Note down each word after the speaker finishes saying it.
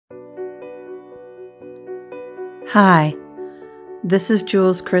Hi, this is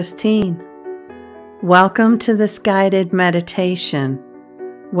Jules Christine. Welcome to this guided meditation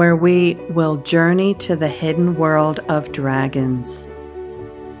where we will journey to the hidden world of dragons.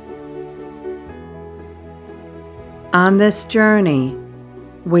 On this journey,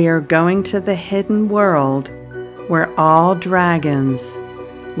 we are going to the hidden world where all dragons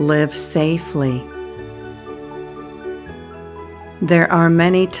live safely. There are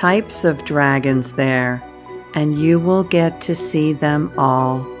many types of dragons there, and you will get to see them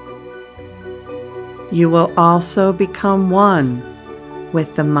all. You will also become one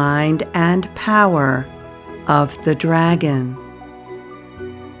with the mind and power of the dragon.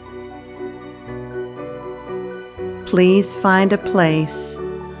 Please find a place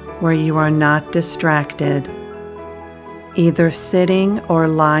where you are not distracted, either sitting or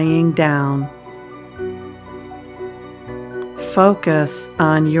lying down. Focus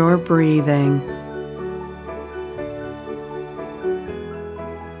on your breathing.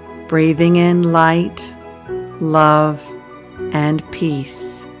 Breathing in light, love, and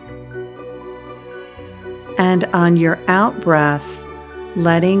peace. And on your out-breath,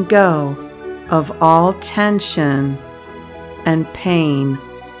 letting go of all tension and pain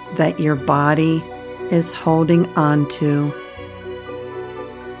that your body is holding onto.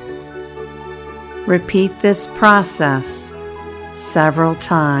 Repeat this process several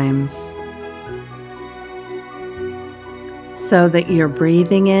times so that you're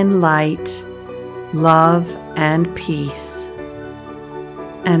breathing in light, love, and peace.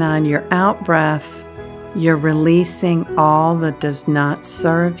 And on your out-breath, you're releasing all that does not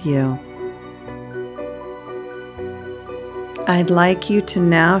serve you. I'd like you to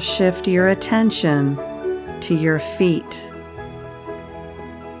now shift your attention to your feet.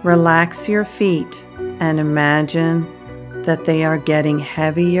 Relax your feet and imagine that they are getting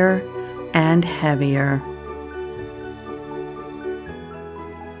heavier and heavier.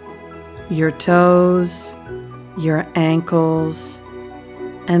 Your toes, your ankles,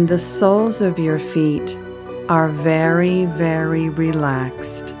 and the soles of your feet are very, very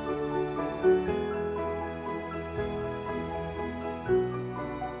relaxed.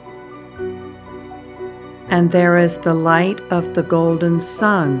 And there is the light of the golden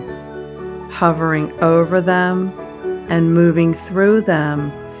sun hovering over them and moving through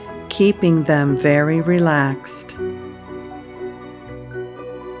them, keeping them very relaxed.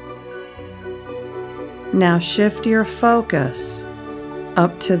 Now shift your focus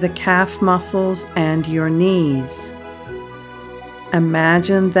up to the calf muscles and your knees.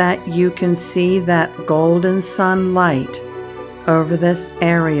 Imagine that you can see that golden sunlight over this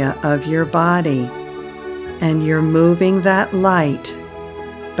area of your body, and you're moving that light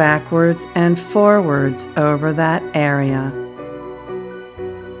backwards and forwards over that area.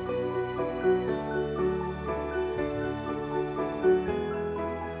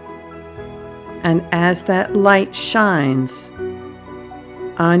 And as that light shines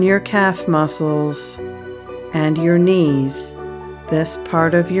on your calf muscles and your knees, this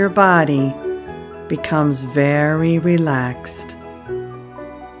part of your body becomes very relaxed.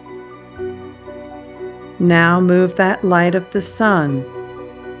 Now move that light of the sun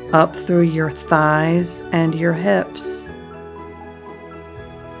up through your thighs and your hips,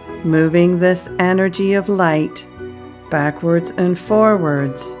 moving this energy of light backwards and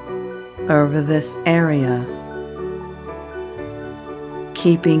forwards over this area,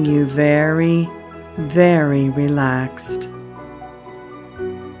 keeping you very, very relaxed.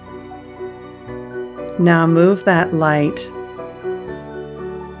 Now move that light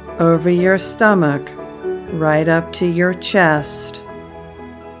over your stomach, right up to your chest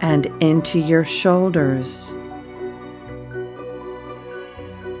and into your shoulders.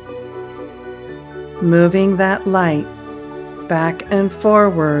 Moving that light back and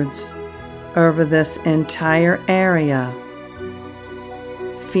forwards over this entire area,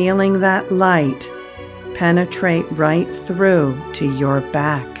 feeling that light penetrate right through to your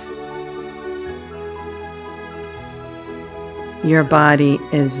back. Your body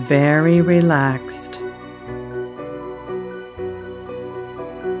is very relaxed.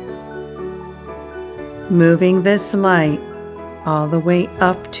 Moving this light all the way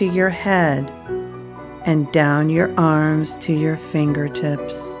up to your head and down your arms to your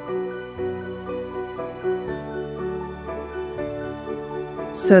fingertips.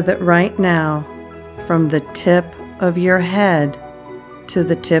 So that right now, from the tip of your head to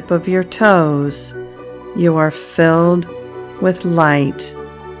the tip of your toes, you are filled with light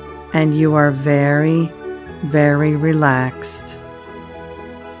and you are very, very relaxed.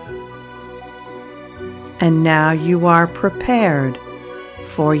 And now you are prepared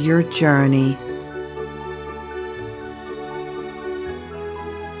for your journey.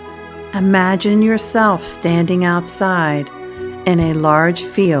 Imagine yourself standing outside in a large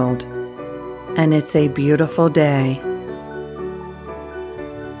field, and it's a beautiful day.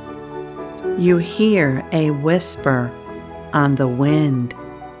 You hear a whisper on the wind,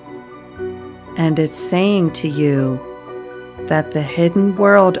 and it's saying to you that the hidden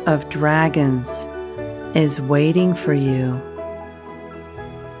world of dragons is waiting for you.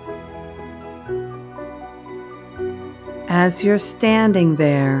 As you're standing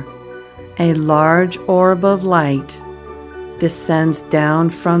there, a large orb of light descends down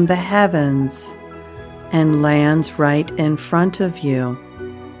from the heavens and lands right in front of you.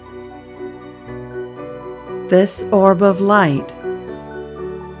 This orb of light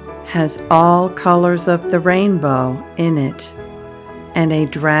has all colors of the rainbow in it, and a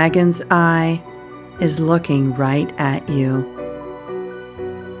dragon's eye is looking right at you.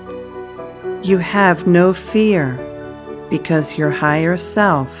 You have no fear because your higher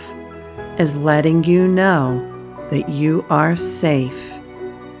self is letting you know that you are safe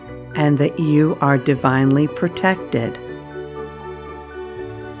and that you are divinely protected.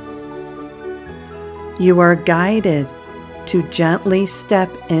 You are guided to gently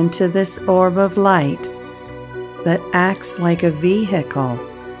step into this orb of light that acts like a vehicle.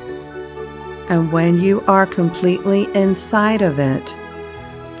 And when you are completely inside of it,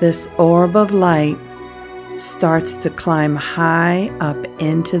 this orb of light starts to climb high up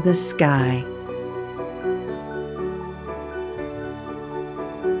into the sky.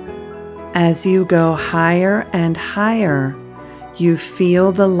 As you go higher and higher, you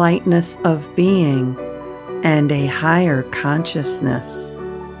feel the lightness of being and a higher consciousness.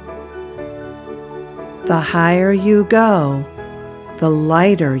 The higher you go, the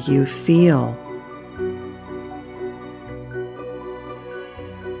lighter you feel.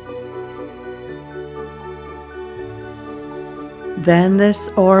 Then this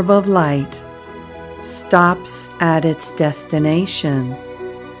orb of light stops at its destination,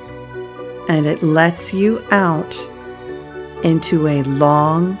 and it lets you out into a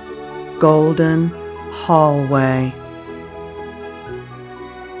long, golden hallway.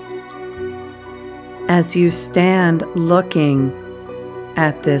 As you stand looking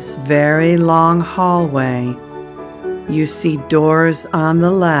at this very long hallway, you see doors on the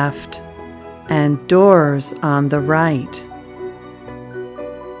left and doors on the right.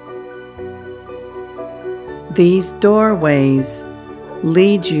 These doorways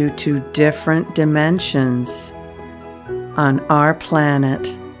lead you to different dimensions on our planet.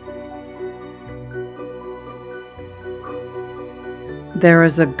 There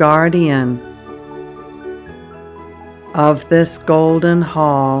is a guardian of this golden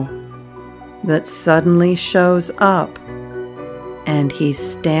hall that suddenly shows up, and he's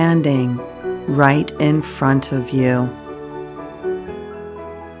standing right in front of you.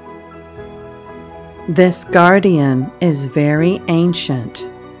 This guardian is very ancient,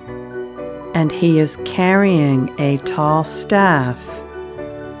 and he is carrying a tall staff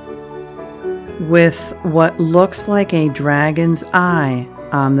with what looks like a dragon's eye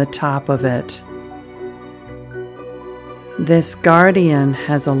on the top of it. This guardian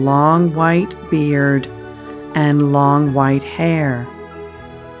has a long white beard and long white hair.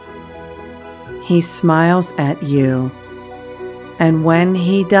 He smiles at you, and when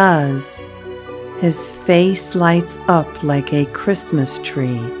he does, his face lights up like a Christmas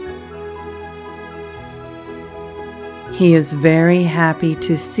tree. He is very happy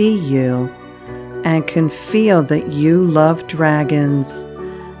to see you and can feel that you love dragons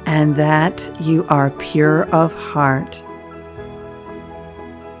and that you are pure of heart.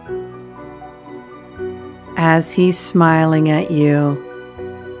 As he's smiling at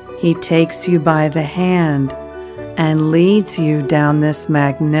you, he takes you by the hand and leads you down this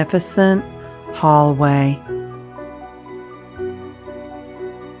magnificent hallway.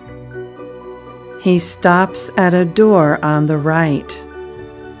 He stops at a door on the right,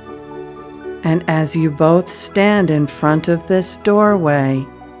 and as you both stand in front of this doorway,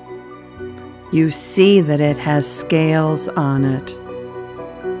 you see that it has scales on it,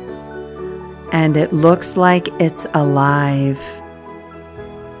 and it looks like it's alive.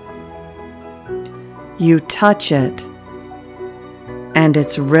 You touch it, and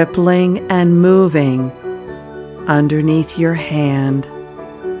it's rippling and moving underneath your hand.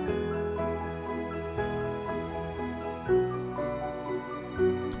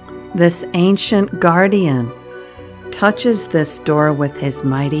 This ancient guardian touches this door with his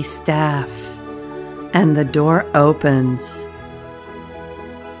mighty staff, and the door opens.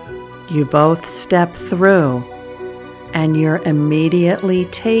 You both step through, and you're immediately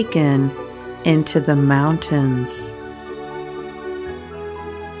taken into the mountains.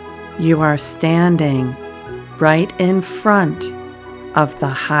 You are standing right in front of the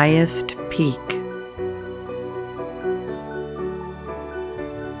highest peak.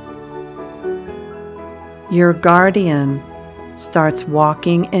 Your guardian starts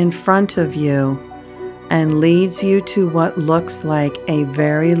walking in front of you and leads you to what looks like a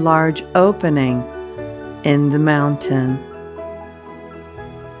very large opening in the mountain.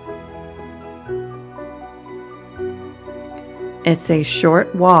 It's a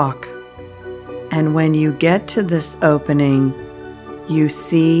short walk, and when you get to this opening, you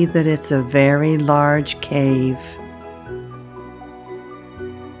see that it's a very large cave.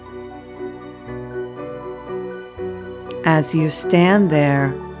 As you stand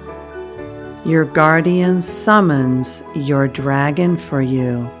there, your guardian summons your dragon for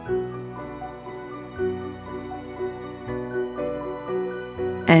you.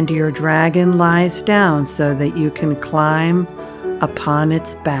 And your dragon lies down so that you can climb upon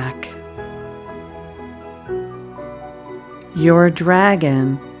its back. Your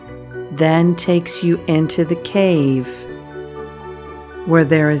dragon then takes you into the cave, where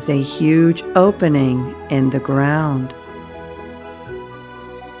there is a huge opening in the ground.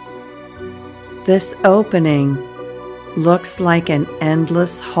 This opening looks like an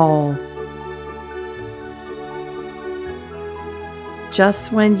endless hole.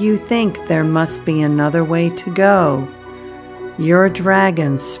 Just when you think there must be another way to go, your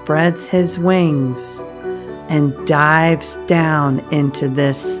dragon spreads his wings and dives down into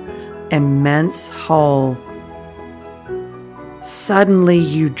this immense hole. Suddenly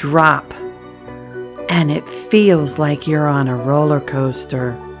you drop, and it feels like you're on a roller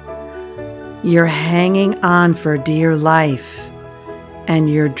coaster. You're hanging on for dear life, and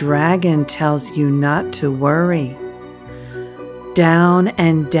your dragon tells you not to worry. Down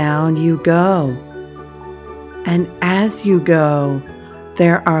and down you go. And as you go,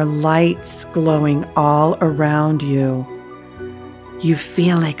 there are lights glowing all around you. You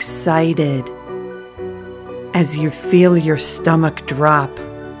feel excited as you feel your stomach drop.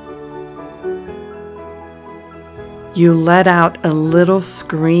 You let out a little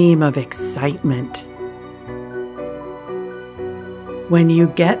scream of excitement. When you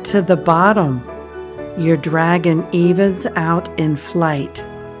get to the bottom, your dragon evens out in flight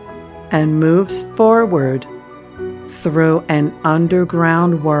and moves forward through an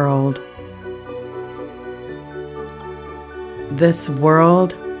underground world. This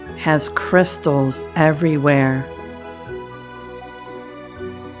world has crystals everywhere.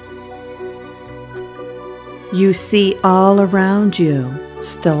 You see all around you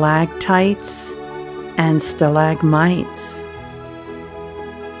stalactites and stalagmites.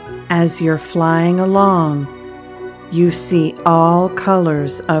 As you're flying along, you see all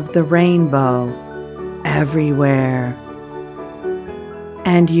colors of the rainbow everywhere.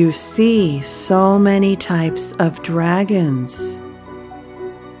 And you see so many types of dragons.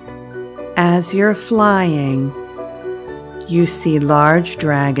 As you're flying, you see large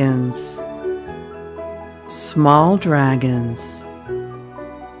dragons, small dragons,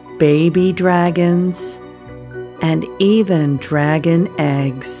 baby dragons, and even dragon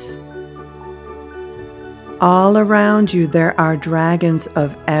eggs. All around you there are dragons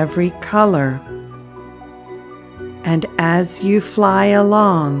of every color. And as you fly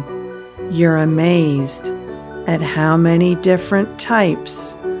along, you're amazed at how many different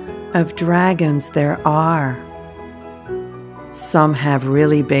types of dragons there are. Some have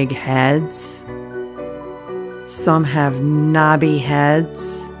really big heads. Some have knobby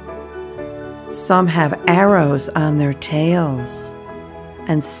heads. Some have arrows on their tails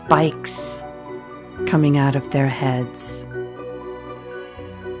and spikes coming out of their heads.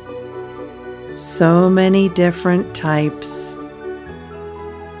 So many different types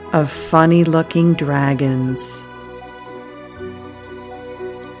of funny-looking dragons.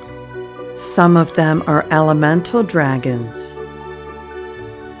 Some of them are elemental dragons.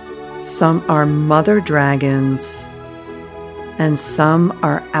 Some are mother dragons, and some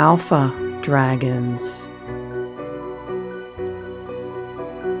are alpha dragons.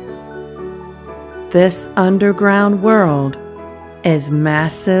 This underground world is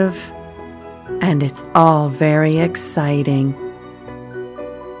massive, and it's all very exciting.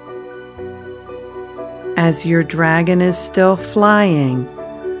 As your dragon is still flying,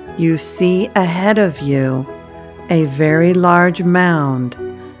 you see ahead of you a very large mound,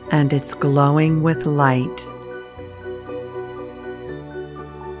 and it's glowing with light.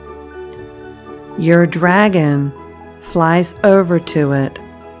 Your dragon flies over to it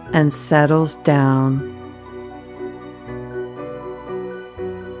and settles down.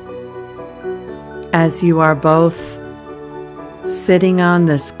 As you are both Sitting on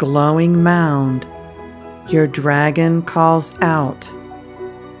this glowing mound, your dragon calls out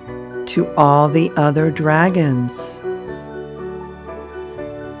to all the other dragons.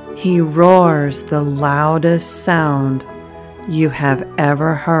 He roars the loudest sound you have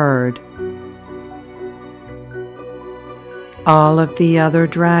ever heard. All of the other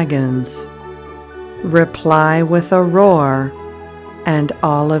dragons reply with a roar, and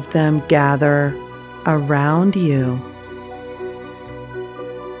all of them gather around you.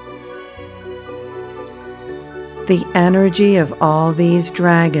 The energy of all these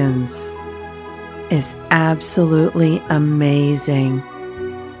dragons is absolutely amazing.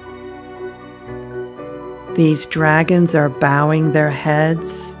 These dragons are bowing their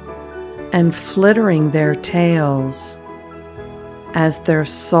heads and flittering their tails as their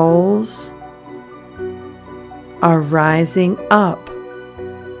souls are rising up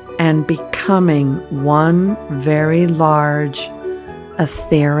and becoming one very large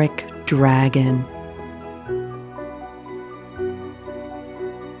etheric dragon.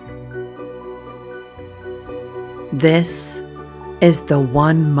 This is the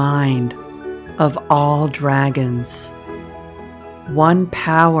one mind of all dragons, one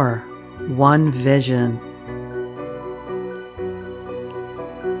power, one vision.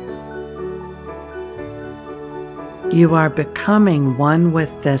 You are becoming one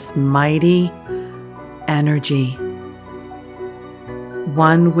with this mighty energy,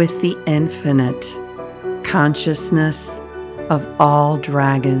 one with the infinite consciousness of all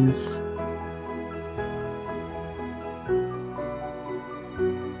dragons.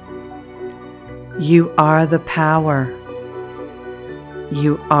 You are the power.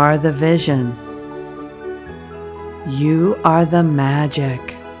 You are the vision. You are the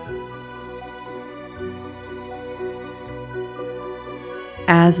magic.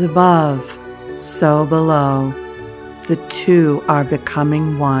 As above, so below, the two are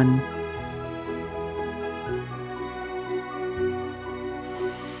becoming one.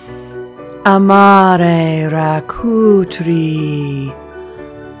 Amare Rakutri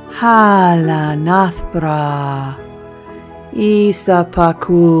Hala Nathbra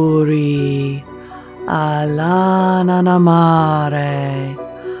Isapakuri Alana Namare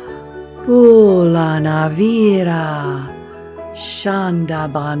Pulanavira Shanda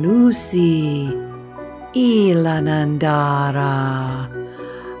Banusi Ilanandara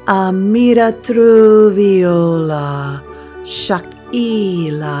Amira Truviola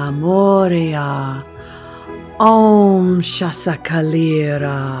Shakila Moria Om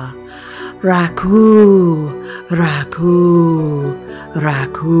Shasakalira Raku Raku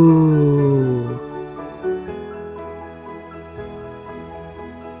Raku.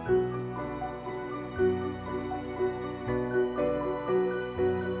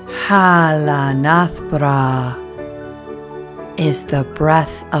 Halanathbra is the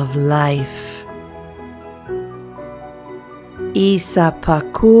breath of life.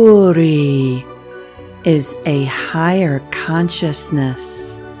 Isapakuri is a higher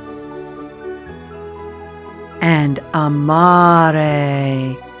consciousness. And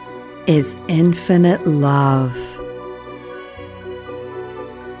Amare is infinite love.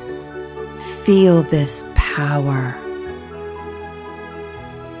 Feel this power.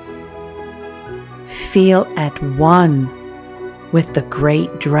 Feel at one with the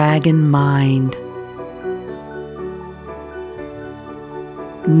great dragon mind.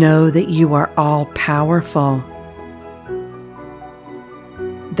 Know that you are all powerful,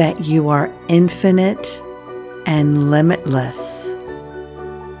 that you are infinite and limitless.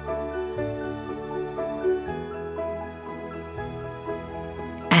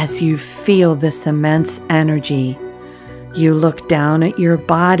 As you feel this immense energy, you look down at your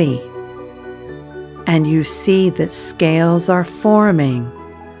body and you see that scales are forming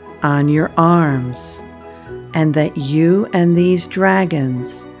on your arms, and that you and these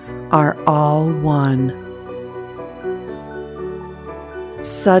dragons are all one.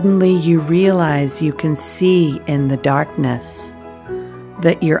 Suddenly you realize you can see in the darkness,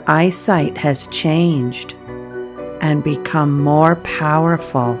 that your eyesight has changed and become more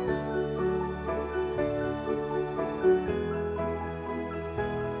powerful.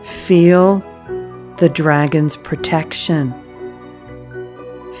 Feel the dragon's protection.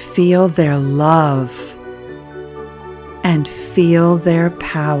 Feel their love and feel their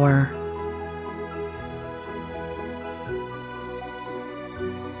power.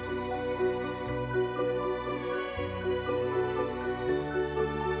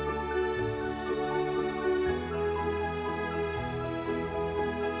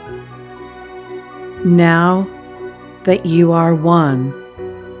 Now that you are one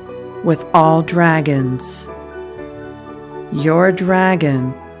with all dragons, Your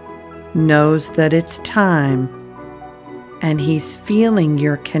dragon knows that it's time, and he's feeling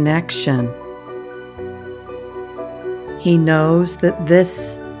your connection. He knows that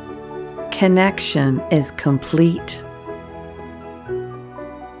this connection is complete.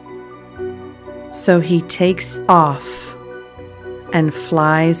 So he takes off and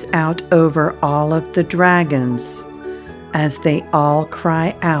flies out over all of the dragons as they all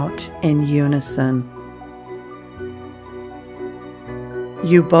cry out in unison.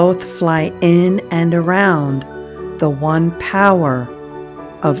 You both fly in and around the one power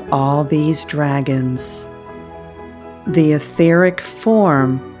of all these dragons, the etheric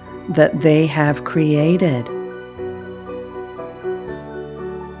form that they have created.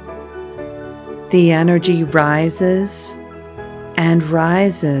 The energy rises and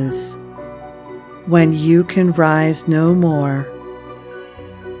rises when you can rise no more.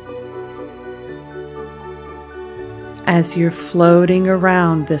 As you're floating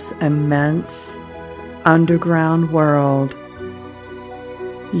around this immense underground world,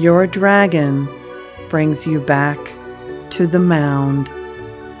 your dragon brings you back to the mound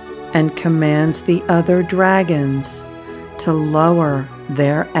and commands the other dragons to lower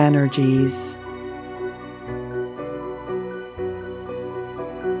their energies.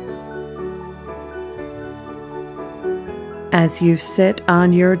 As you sit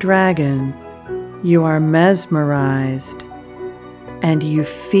on your dragon, you are mesmerized and you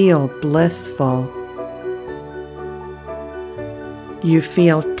feel blissful. You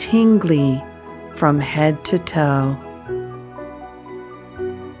feel tingly from head to toe.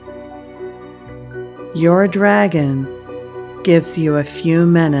 Your dragon gives you a few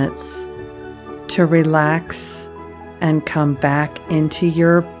minutes to relax and come back into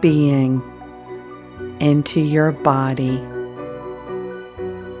your being, into your body.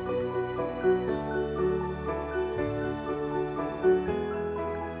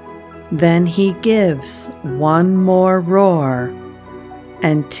 Then he gives one more roar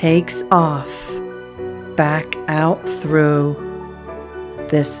and takes off back out through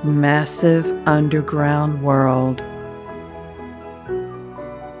this massive underground world.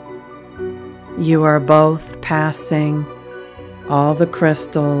 You are both passing all the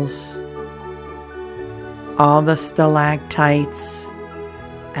crystals, all the stalactites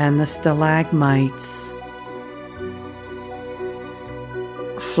and the stalagmites,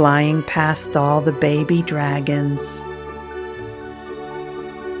 flying past all the baby dragons.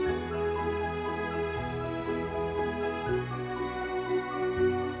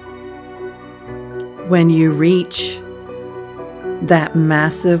 When you reach that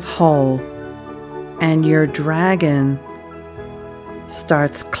massive hole and your dragon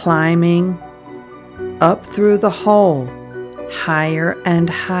starts climbing up through the hole, higher and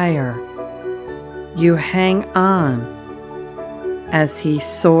higher, you hang on as he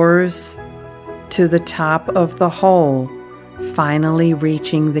soars to the top of the hole, finally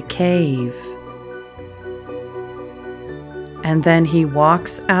reaching the cave. And then he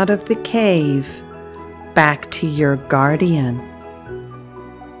walks out of the cave back to your guardian,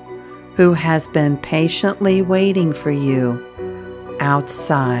 who has been patiently waiting for you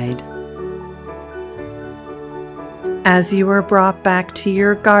outside. As you are brought back to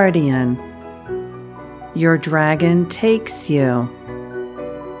your guardian, your dragon takes you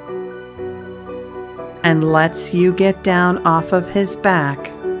and lets you get down off of his back,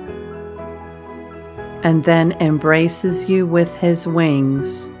 and then embraces you with his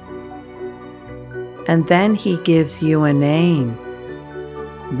wings. And then he gives you a name.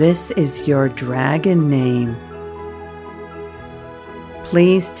 This is your dragon name.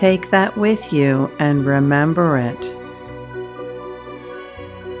 Please take that with you and remember it.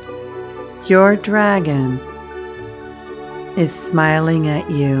 Your dragon is smiling at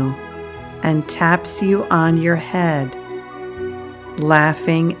you and taps you on your head,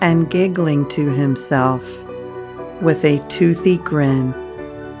 laughing and giggling to himself with a toothy grin.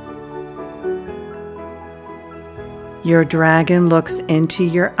 Your dragon looks into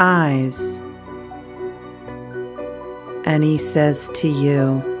your eyes and he says to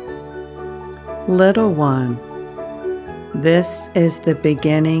you, "Little one, this is the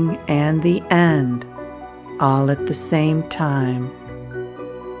beginning and the end, all at the same time."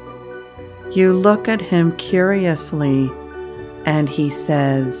 You look at him curiously and he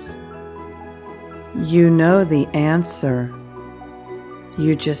says, "You know the answer.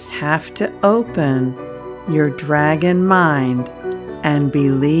 You just have to open your dragon mind and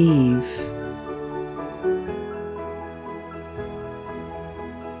believe."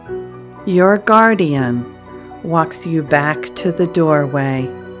 Your guardian walks you back to the doorway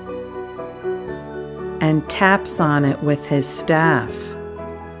and taps on it with his staff.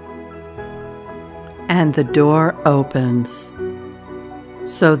 And the door opens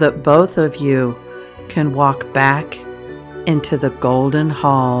so that both of you can walk back into the golden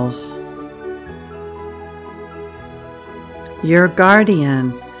halls. Your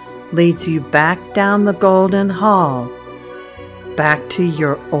guardian leads you back down the golden hall, back to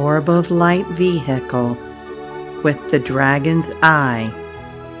your orb of light vehicle with the dragon's eye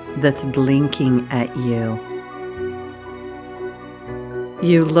that's blinking at you.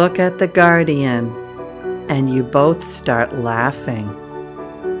 You look at the guardian and you both start laughing.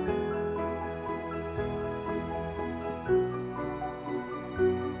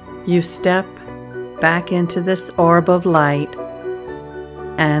 You step back into this orb of light,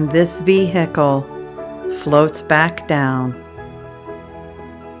 and this vehicle floats back down.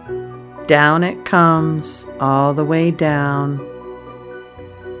 Down it comes, all the way down,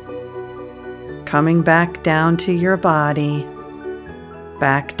 coming back down to your body,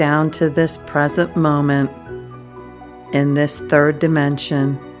 back down to this present moment in this third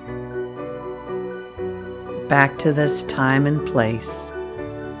dimension, back to this time and place.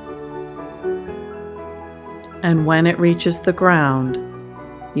 And when it reaches the ground,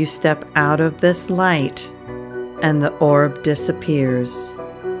 you step out of this light and the orb disappears.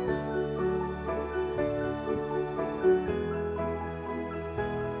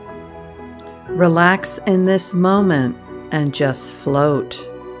 Relax in this moment and just float.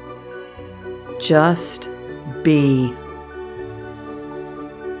 Just be.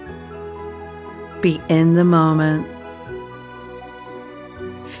 Be in the moment.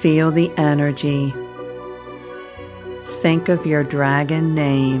 Feel the energy. Think of your dragon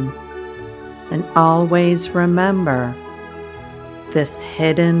name and always remember this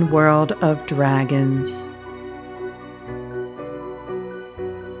hidden world of dragons.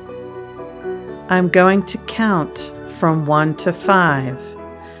 I'm going to count from 1 to 5,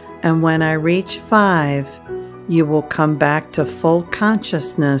 and when I reach 5, you will come back to full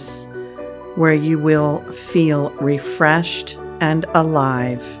consciousness where you will feel refreshed and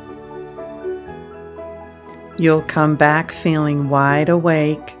alive. You'll come back feeling wide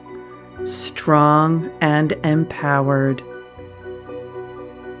awake, strong and empowered.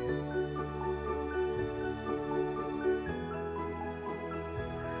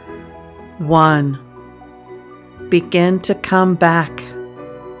 One, begin to come back.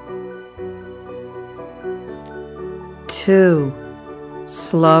 2,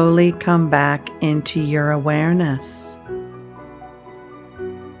 slowly come back into your awareness.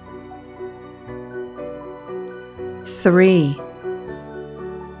 3,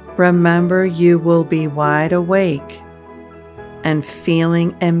 remember you will be wide awake and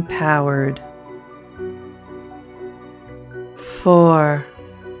feeling empowered. 4,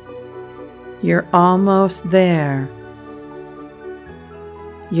 you're almost there.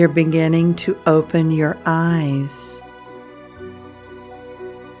 You're beginning to open your eyes.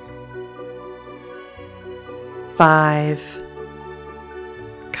 5,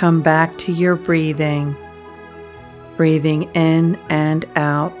 come back to your breathing. Breathing in and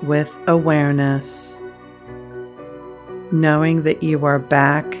out with awareness, knowing that you are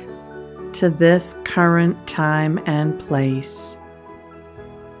back to this current time and place.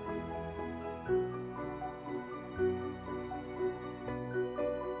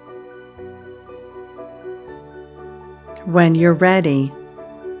 When you're ready,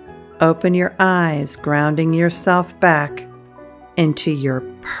 open your eyes, grounding yourself back into your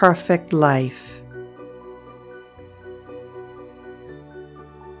perfect life.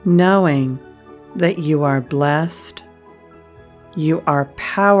 Knowing that you are blessed, you are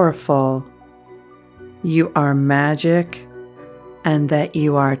powerful, you are magic, and that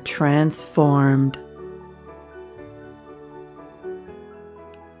you are transformed.